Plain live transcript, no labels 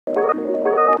Come on.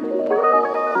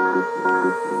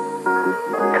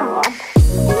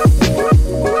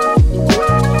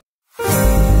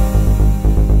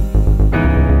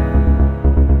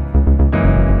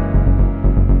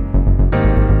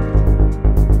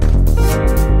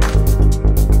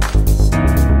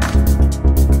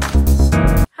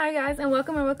 Hi guys, and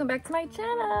welcome back to my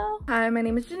channel. Hi, my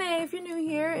name is Janae if you're new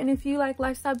here, and if you like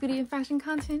lifestyle, beauty, and fashion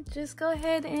content, just go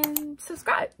ahead and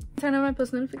subscribe. Turn on my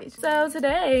post notifications. So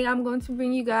today I'm going to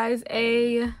bring you guys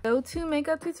a go-to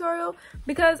makeup tutorial,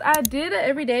 because I did an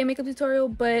everyday makeup tutorial,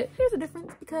 but here's the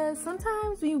difference, because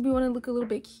sometimes you want to look a little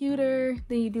bit cuter,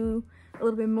 then you do a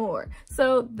little bit more.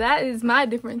 So that is my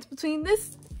difference between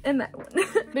this and that one.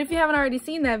 But if you haven't already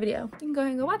seen that video, you can go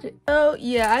ahead and go watch it. So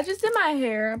yeah, I just did my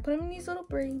hair. I put them in these little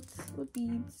braids with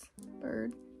beads.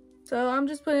 Bird. So I'm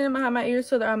just putting them behind my ears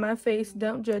so they're on my face.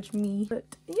 Don't judge me.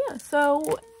 But yeah, so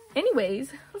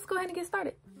anyways, let's go ahead and get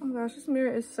started. Oh my gosh, this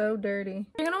mirror is so dirty.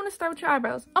 You're gonna want to start with your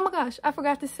eyebrows. Oh my gosh, I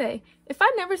forgot to say, if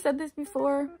I never said this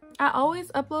before, I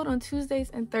always upload on Tuesdays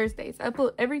and Thursdays. I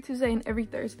upload every Tuesday and every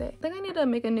Thursday. I think I need to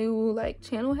make a new like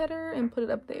channel header and put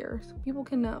it up there so people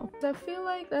can know. I feel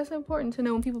like that's important to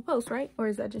know when people post, right? Or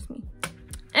is that just me?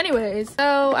 Anyways,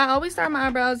 so I always start my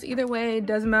eyebrows either way. It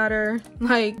doesn't matter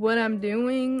like what I'm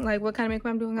doing, like what kind of makeup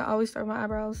I'm doing. I always start my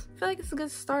eyebrows. I feel like it's a good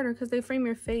starter because they frame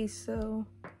your face, so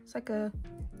it's like a,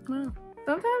 I don't know.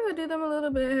 Sometimes I do them a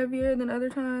little bit heavier than other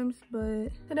times, but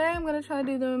today I'm gonna try to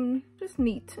do them just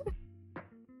neat.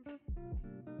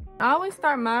 I always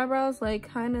start my eyebrows like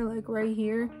kind of like right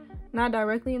here, not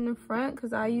directly in the front,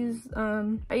 because I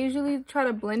usually try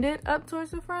to blend it up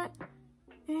towards the front.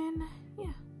 And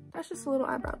yeah, that's just a little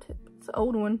eyebrow tip. It's an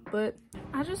old one, but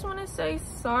I just want to say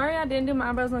sorry I didn't do my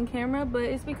eyebrows on camera, but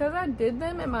it's because I did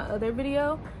them in my other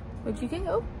video, which you can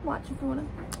go watch if you want to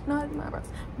know how to do my eyebrows.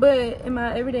 But in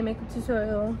my everyday makeup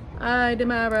tutorial, I did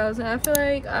my eyebrows, and I feel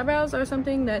like eyebrows are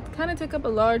something that kind of take up a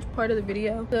large part of the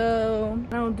video, so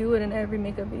I don't do it in every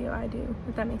makeup video I do,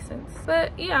 if that makes sense.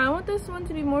 But yeah, I want this one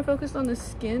to be more focused on the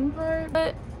skin part,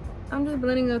 but I'm just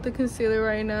blending out the concealer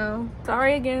right now.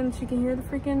 Sorry again if you can hear the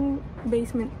freaking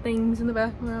basement things in the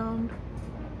background,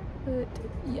 but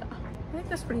yeah, I think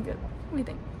that's pretty good. What do you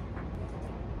think?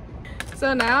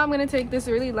 So now I'm gonna take this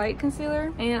really light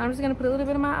concealer and I'm just gonna put a little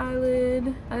bit on my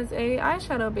eyelid as a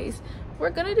eyeshadow base. We're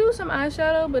gonna do some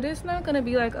eyeshadow, but it's not gonna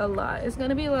be like a lot. It's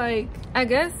gonna be like, I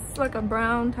guess, like a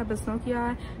brown type of smoky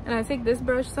eye. And I take this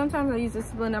brush. Sometimes I use this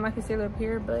to blend out my concealer up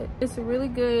here, but it's really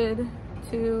good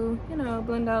to, you know,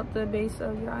 blend out the base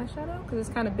of your eyeshadow because it's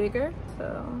kind of bigger.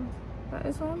 So that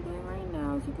is what I'm doing right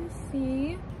now, as you can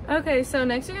see. Okay, so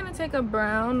next you're gonna take a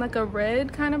brown, like a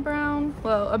red kind of brown.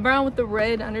 Well, a brown with the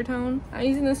red undertone. I'm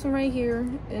using this one right here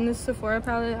in the Sephora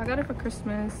palette. I got it for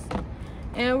Christmas.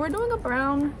 And we're doing a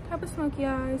brown type of smoky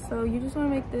eye, so you just want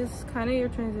to make this kind of your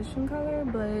transition color,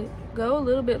 but go a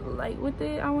little bit light with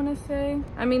it, I want to say.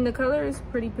 I mean, the color is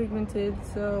pretty pigmented,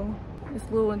 so it's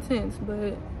a little intense,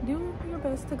 but do your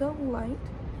best to go light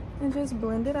and just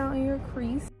blend it out in your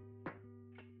crease.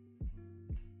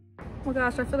 Oh my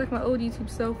gosh, I feel like my old YouTube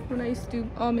self when I used to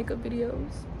do all makeup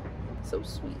videos. So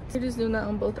sweet. We're just doing that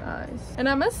on both eyes. And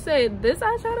I must say, this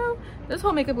eyeshadow, this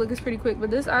whole makeup look is pretty quick, but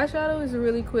this eyeshadow is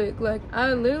really quick. Like,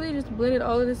 I literally just blended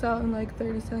all of this out in like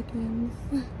 30 seconds.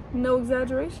 No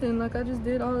exaggeration. Like, I just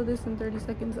did all of this in 30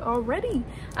 seconds already.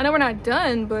 I know we're not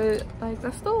done, but like,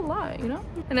 that's still a lot, you know?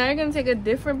 And now you're gonna take a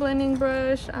different blending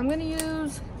brush. I'm gonna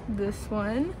use this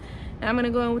one. And I'm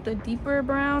gonna go in with a deeper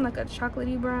brown, like a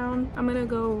chocolatey brown. I'm gonna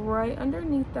go right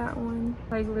underneath that one,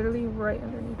 like literally right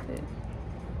underneath it,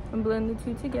 and blend the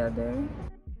two together.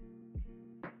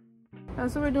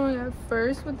 That's what we're doing at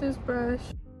first with this brush.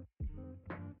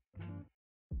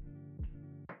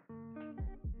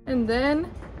 And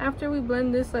then after we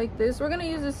blend this like this, we're gonna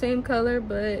use the same color,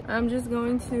 but I'm just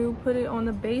going to put it on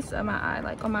the base of my eye,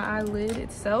 like on my eyelid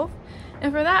itself.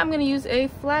 And for that, I'm gonna use a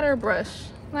flatter brush,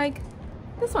 like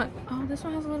this one. Oh, this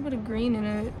one has a little bit of green in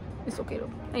it. It's okay though.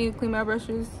 I need to clean my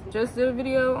brushes. Just did a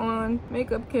video on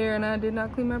makeup care and I did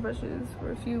not clean my brushes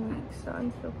for a few weeks, so I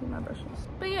need to clean my brushes.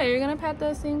 But yeah, you're gonna pat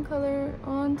that same color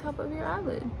on top of your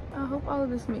eyelid. I hope all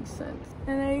of this makes sense.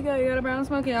 And there you go, you got a brown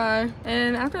smoky eye.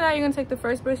 And after that, you're gonna take the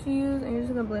first brush you use and you're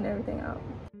just gonna blend everything out.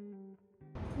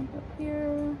 Up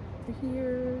here,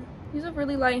 here. Use a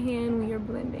really light hand when you're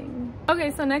blending.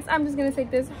 Okay, so next I'm just gonna take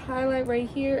this highlight right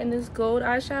here and this gold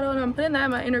eyeshadow, and I'm putting that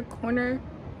in my inner corner.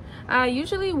 I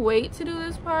usually wait to do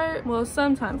this part. Well,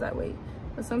 sometimes I wait,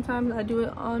 but sometimes I do it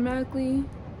automatically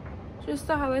just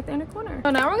to highlight the inner corner.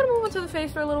 So now we're gonna move into the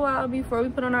face for a little while before we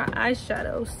put on our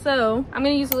eyeshadow. So I'm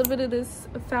gonna use a little bit of this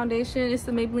foundation. It's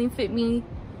the Maybelline Fit Me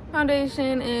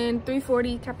foundation in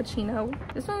 340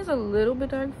 Cappuccino. This one is a little bit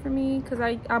dark for me because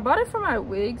I bought it for my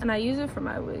wigs and I use it for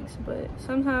my wigs, but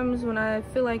sometimes when I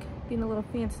feel like being a little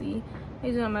fancy, I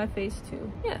use it on my face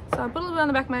too. Yeah, so I put a little bit on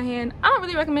the back of my hand. I don't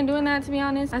really recommend doing that, to be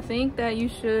honest. I think that you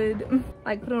should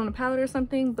like put it on a palette or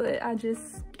something, but I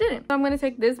just didn't. So I'm gonna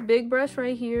take this big brush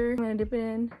right here. I'm gonna dip it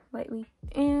in lightly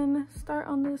and start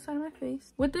on the side of my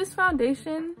face. With this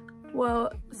foundation,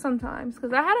 well, sometimes,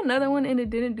 because I had another one and it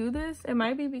didn't do this. It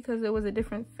might be because it was a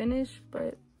different finish,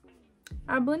 but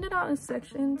I blend it out in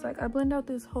sections. Like I blend out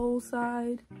this whole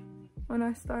side when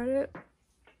I start it,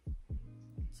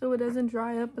 so it doesn't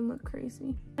dry up and look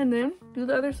crazy. And then do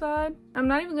the other side. I'm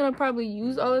not even gonna probably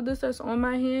use all of this that's on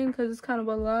my hand because it's kind of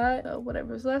a lot. So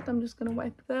whatever's left, I'm just gonna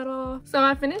wipe that off. So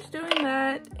I finished doing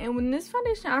that, and when this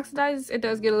foundation oxidizes, it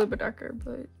does get a little bit darker,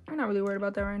 but we're not really worried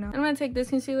about that right now. I'm gonna take this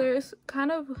concealer. It's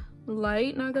kind of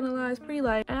light, not gonna lie, it's pretty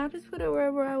light, and I just put it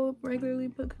wherever I would regularly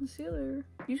put concealer.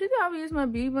 Usually I would use my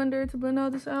beauty blender to blend all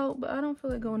this out, but I don't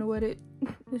feel like going to wet it.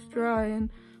 It's dry,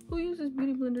 and who uses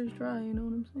beauty blenders dry, you know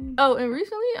what I'm saying? Oh, and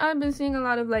recently I've been seeing a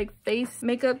lot of like face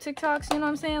makeup TikToks, you know what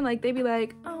I'm saying? Like they be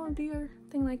like, oh, do your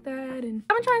thing like that, and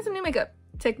I've been trying some new makeup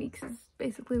techniques is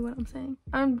basically what I'm saying.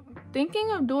 I'm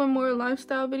thinking of doing more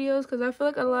lifestyle videos because I feel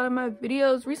like a lot of my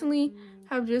videos recently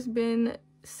have just been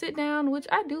sit down, which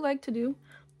I do like to do,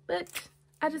 but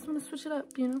I just want to switch it up,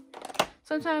 you know?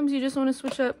 Sometimes you just want to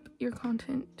switch up your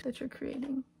content that you're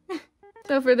creating.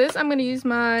 So for this, I'm going to use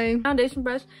my foundation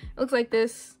brush. It looks like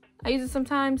this. I use it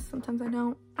sometimes I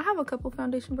don't. I have a couple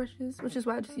foundation brushes, which is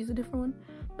why I just use a different one.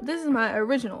 But this is my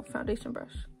original foundation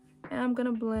brush. And I'm going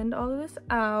to blend all of this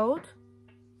out.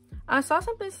 I saw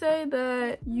something say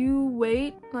that you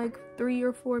wait like 3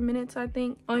 or 4 minutes, I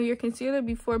think, on your concealer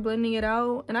before blending it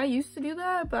out. And I used to do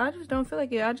that, but I just don't feel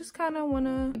like it. I just kind of want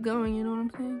to keep going, you know what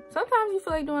I'm saying? Sometimes you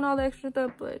feel like doing all the extra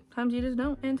stuff, but sometimes you just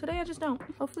don't. And today I just don't.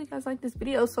 Hopefully you guys like this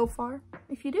video so far.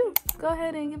 If you do, go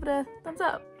ahead and give it a thumbs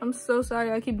up. I'm so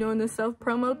sorry I keep doing this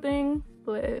self-promo thing,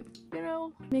 but you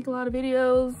know, I make a lot of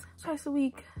videos twice a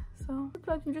week. So I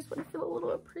feel like you just want to feel a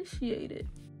little appreciated.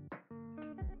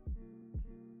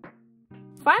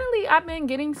 Finally, I've been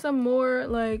getting some more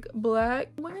like black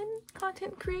women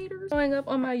content creators showing up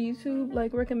on my YouTube,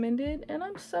 like recommended, and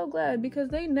I'm so glad because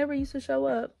they never used to show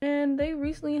up, and they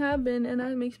recently have been, and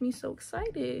that makes me so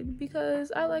excited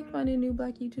because I like finding new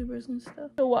black YouTubers and stuff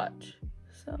to watch.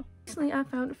 So recently I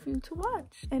found a few to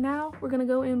watch, and now we're gonna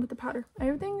go in with the powder.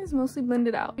 Everything is mostly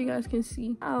blended out, you guys can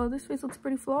see. Oh, this face looks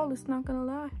pretty flawless, not gonna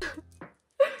lie.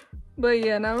 But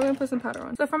yeah, now we're gonna put some powder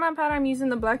on. So for my powder, I'm using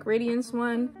the Black Radiance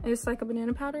one. It's like a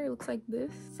banana powder. It looks like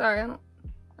this. Sorry,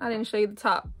 I didn't show you the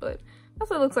top, but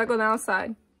that's what it looks like on the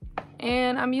outside.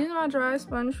 And I'm using my dry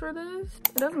sponge for this.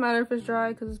 It doesn't matter if it's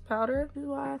dry because it's powder. This is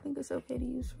why I think it's okay to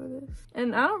use for this.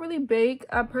 And I don't really bake.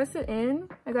 I press it in.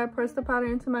 Like I press the powder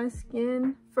into my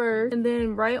skin first, and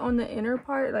then right on the inner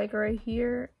part, like right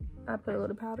here, I put a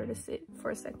little powder to sit for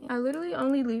a second. I literally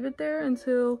only leave it there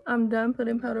until I'm done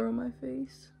putting powder on my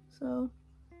face. So,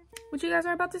 what you guys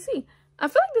are about to see. I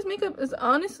feel like this makeup is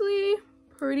honestly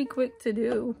pretty quick to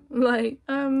do. Like,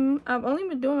 I've only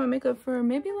been doing my makeup for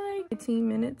maybe like 15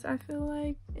 minutes, I feel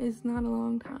like. It's not a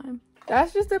long time.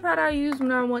 That's just the powder I use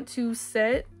when I want to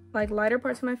set like lighter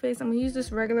parts of my face. I'm gonna use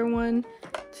this regular one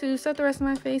to set the rest of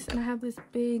my face, and I have this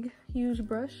big, huge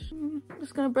brush. I'm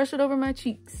just gonna brush it over my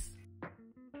cheeks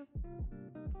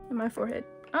and my forehead.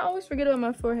 I always forget about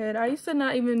my forehead. I used to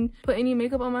not even put any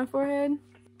makeup on my forehead.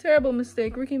 Terrible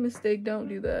mistake, rookie mistake, don't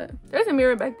do that. There's a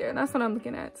mirror back there, and that's what I'm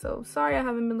looking at. So sorry I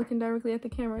haven't been looking directly at the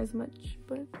camera as much,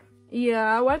 but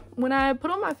yeah, when I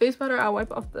put on my face powder, I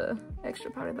wipe off the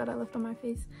extra powder that I left on my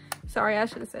face. Sorry, I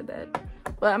should have said that.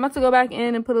 But I'm about to go back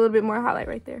in and put a little bit more highlight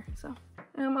right there, so.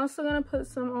 And I'm also gonna put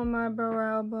some on my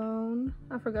brow bone.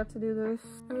 I forgot to do this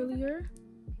earlier.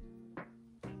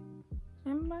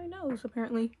 And my nose,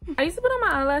 apparently. I used to put on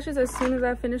my eyelashes as soon as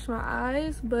I finished my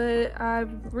eyes, but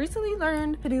I've recently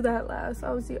learned to do that last. I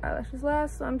always do eyelashes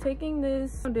last. So I'm taking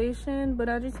this foundation, but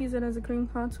I just use it as a cream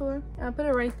contour. And I put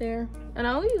it right there. And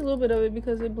I only use a little bit of it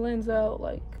because it blends out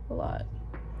like a lot.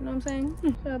 You know what I'm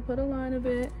saying? So I put a line of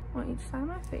it on each side of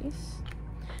my face.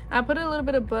 I put it a little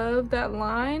bit above that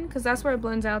line because that's where it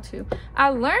blends out to. I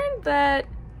learned that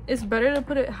it's better to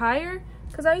put it higher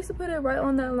because I used to put it right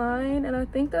on that line, and I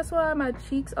think that's why my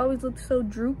cheeks always look so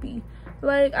droopy.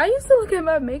 Like, I used to look at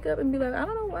my makeup and be like, I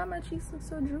don't know why my cheeks look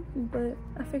so droopy, but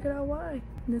I figured out why,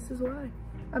 and this is why.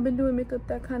 I've been doing makeup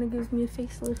that kind of gives me a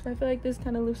facelift. I feel like this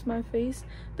kind of lifts my face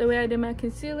the way I did my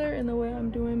concealer and the way I'm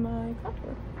doing my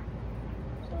contour.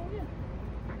 So yeah,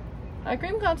 I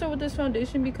cream contour with this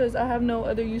foundation because I have no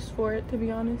other use for it, to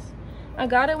be honest. I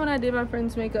got it when I did my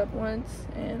friend's makeup once,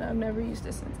 and I've never used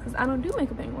it since because I don't do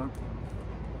makeup anymore.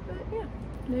 But yeah,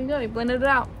 there you go. You blended it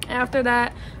out. After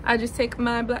that, I just take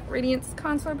my Black Radiance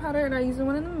concealer powder and I use the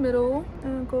one in the middle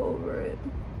and go over it.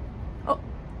 Oh,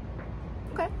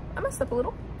 okay. I messed up a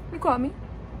little. You caught me,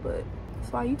 but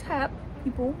that's why you tap,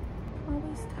 people.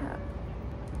 Always tap.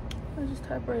 I just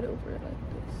tap right over it like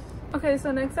this. Okay,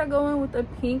 so next I go in with a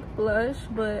pink blush,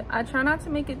 but I try not to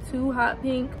make it too hot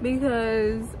pink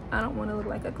because I don't want to look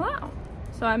like a clown.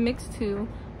 So I mix two.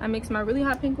 I mix my really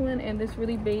hot pink one and this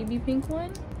really baby pink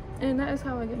one, and that is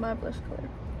how I get my blush color.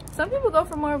 Some people go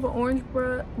for more of an orange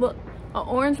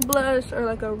blush or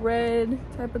like a red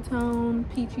type of tone,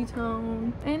 peachy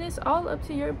tone, and it's all up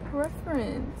to your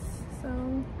preference.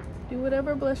 So do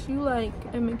whatever blush you like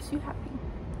and makes you happy.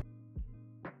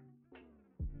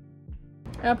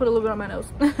 I put a little bit on my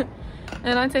nose.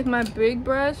 And I take my big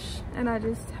brush and I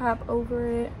just tap over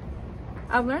it.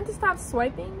 I've learned to stop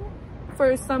swiping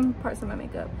for some parts of my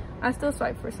makeup. I still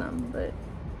swipe for some, but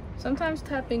sometimes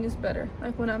tapping is better.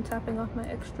 Like when I'm tapping off my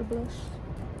extra blush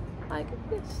like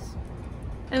this.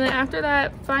 And then after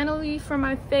that, finally for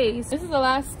my face, this is the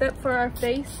last step for our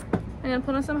face. I'm gonna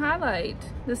put on some highlight.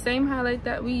 The same highlight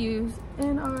that we use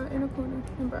in our inner corner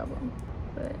and brow bone.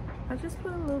 But I just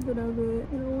put a little bit of it.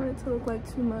 I don't want it to look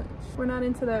like too much. We're not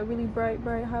into that really bright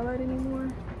highlight anymore.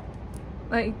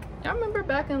 Like, y'all remember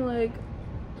back in like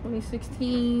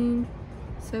 2016,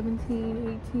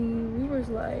 17, 18, we was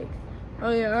like,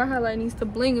 oh yeah, our highlight needs to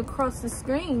bling across the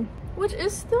screen, which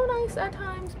is still nice at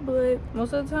times, but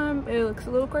most of the time it looks a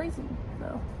little crazy.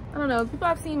 So I don't know, people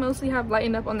I've seen mostly have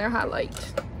lightened up on their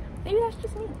highlight. Maybe that's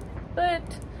just me, but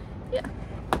yeah.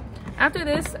 After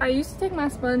this, I used to take my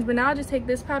sponge, but now I just take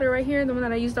this powder right here, the one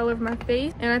that I used all over my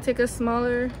face, and I take a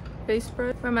smaller face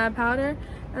brush for my powder,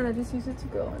 and I just use it to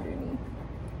go underneath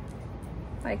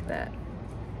like that,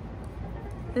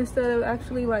 instead of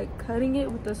actually like cutting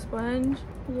it with the sponge,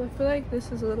 because I feel like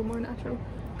this is a little more natural.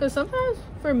 Because sometimes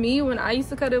for me, when I used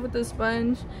to cut it with the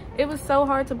sponge, it was so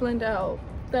hard to blend out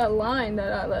that line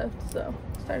that I left. So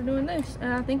I started doing this,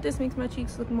 and I think this makes my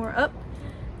cheeks look more up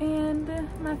and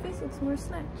my face looks more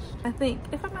snatched, I think,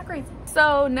 if I'm not crazy.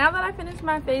 So now that I finished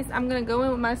my face, I'm gonna go in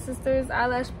with my sister's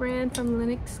eyelash brand from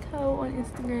Linux Co on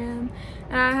Instagram,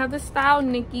 and I have the style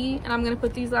Nikki, and I'm gonna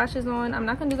put these lashes on. I'm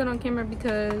not gonna do that on camera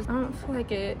because I don't feel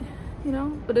like it, you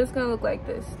know, but it's gonna look like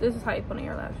this. This is how you put on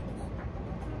your lashes.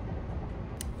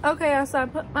 Okay, so I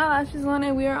put my lashes on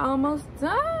and we are almost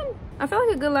done. I feel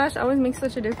like a good lash always makes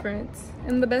such a difference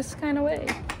in the best kind of way.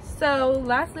 So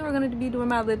lastly, we're gonna be doing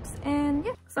my lips, and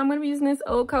yeah, so I'm gonna be using this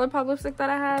old ColourPop lipstick that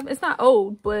I have. It's not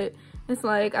old, but it's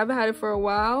like I've had it for a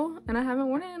while and I haven't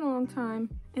worn it in a long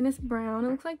time, and it's brown. It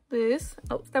looks like this.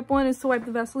 Oh, step one is to wipe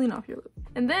the Vaseline off your lip,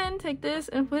 and then take this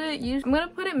and put it, I'm gonna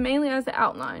put it mainly as the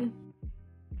outline.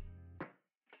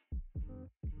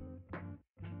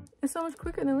 It's so much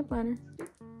quicker than lip liner.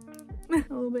 A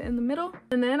little bit in the middle,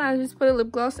 and then I just put a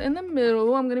lip gloss in the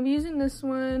middle. I'm gonna be using this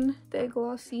one, Stay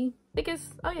Glossy. I think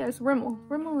it's, oh yeah, it's Rimmel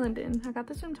London. I got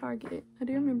this from Target. I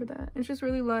do remember that. It's just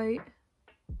really light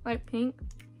pink,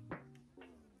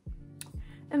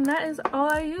 and that is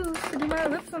all I use to do my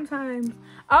lips. Sometimes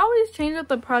I always change up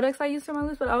the products I use for my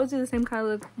lips, but I always do the same kind of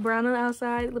look: brown on the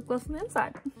outside, lip gloss on the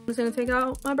inside. I'm just gonna take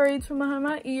out my braids from behind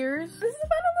my ears. This is the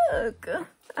final look.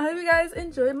 I hope you guys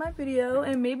enjoyed my video,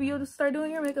 and maybe you'll just start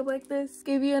doing your makeup like this.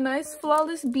 Give you a nice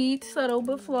flawless beat, subtle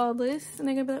but flawless, and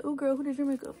they're gonna be like, "Ooh girl, who did your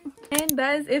makeup?" And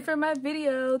that is it for my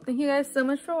video. Thank you guys so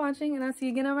much for watching, and I'll see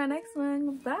you again on my next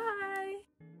one. Bye.